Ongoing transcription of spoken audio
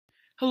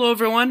Hello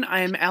everyone, I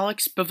am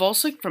Alex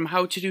Bavolsik from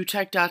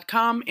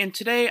howtodotech.com, and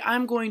today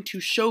I'm going to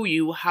show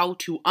you how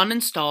to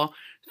uninstall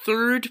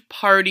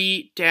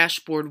third-party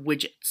dashboard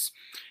widgets.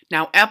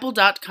 Now,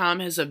 Apple.com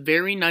has a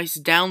very nice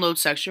download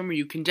section where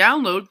you can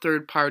download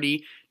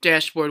third-party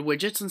dashboard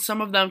widgets, and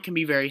some of them can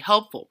be very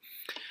helpful.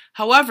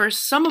 However,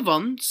 some of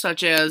them,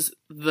 such as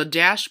the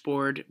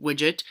dashboard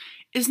widget,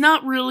 is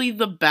not really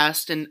the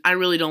best, and I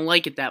really don't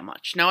like it that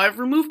much. Now, I've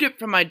removed it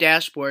from my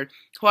dashboard,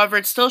 however,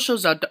 it still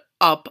shows up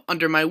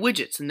under my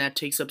widgets, and that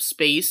takes up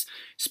space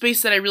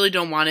that I really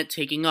don't want it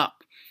taking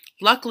up.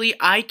 Luckily,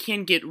 I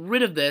can get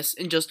rid of this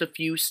in just a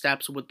few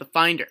steps with the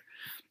Finder.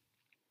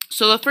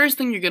 So the first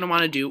thing you're going to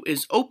want to do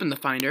is open the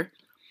Finder,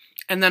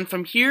 and then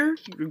from here,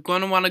 you're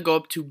going to want to go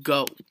up to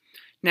Go.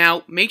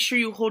 Now, make sure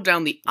you hold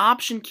down the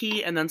Option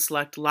key and then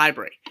select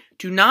Library.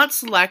 Do not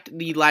select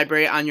the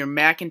library on your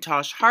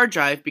Macintosh hard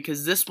drive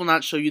because this will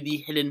not show you the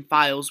hidden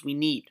files we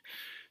need.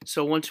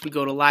 So once we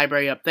go to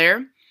Library up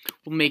there,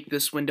 we'll make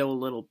this window a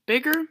little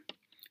bigger,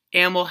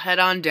 and we'll head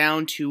on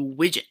down to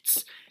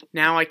Widgets.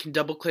 Now I can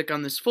double click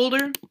on this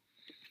folder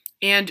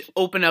and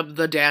open up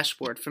the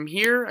dashboard. From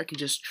here, I can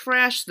just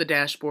trash the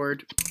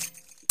dashboard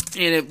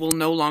and it will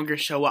no longer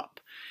show up.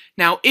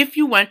 Now, if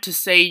you went to,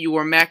 say,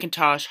 your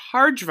Macintosh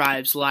hard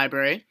drives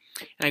library,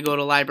 and I go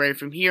to Library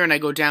from here, and I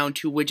go down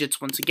to Widgets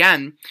once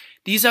again,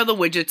 these are the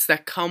widgets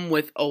that come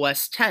with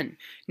OS X.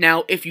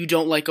 Now, if you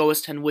don't like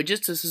OS X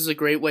widgets, this is a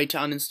great way to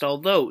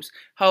uninstall those.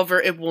 However,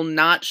 it will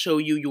not show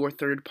you your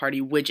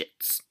third-party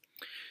widgets.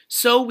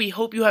 So, we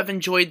hope you have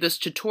enjoyed this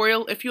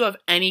tutorial. If you have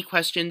any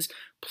questions,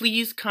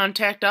 please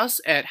contact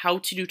us at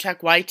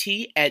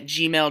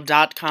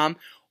howtodotechyt@gmail.com,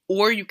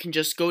 or you can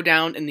just go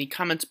down in the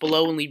comments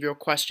below and leave your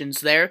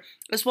questions there,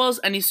 as well as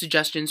any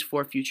suggestions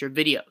for future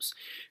videos.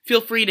 Feel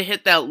free to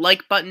hit that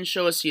like button,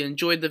 show us you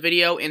enjoyed the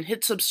video, and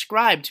hit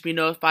subscribe to be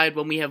notified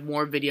when we have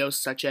more videos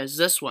such as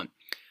this one.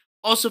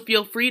 Also,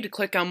 feel free to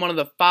click on one of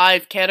the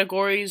 5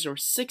 categories, or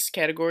 6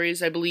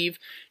 categories, I believe,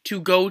 to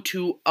go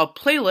to a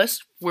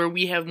playlist where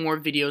we have more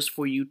videos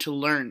for you to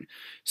learn.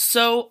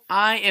 So,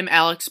 I am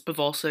Alex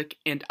Bavolsik,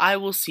 and I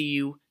will see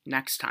you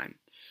next time.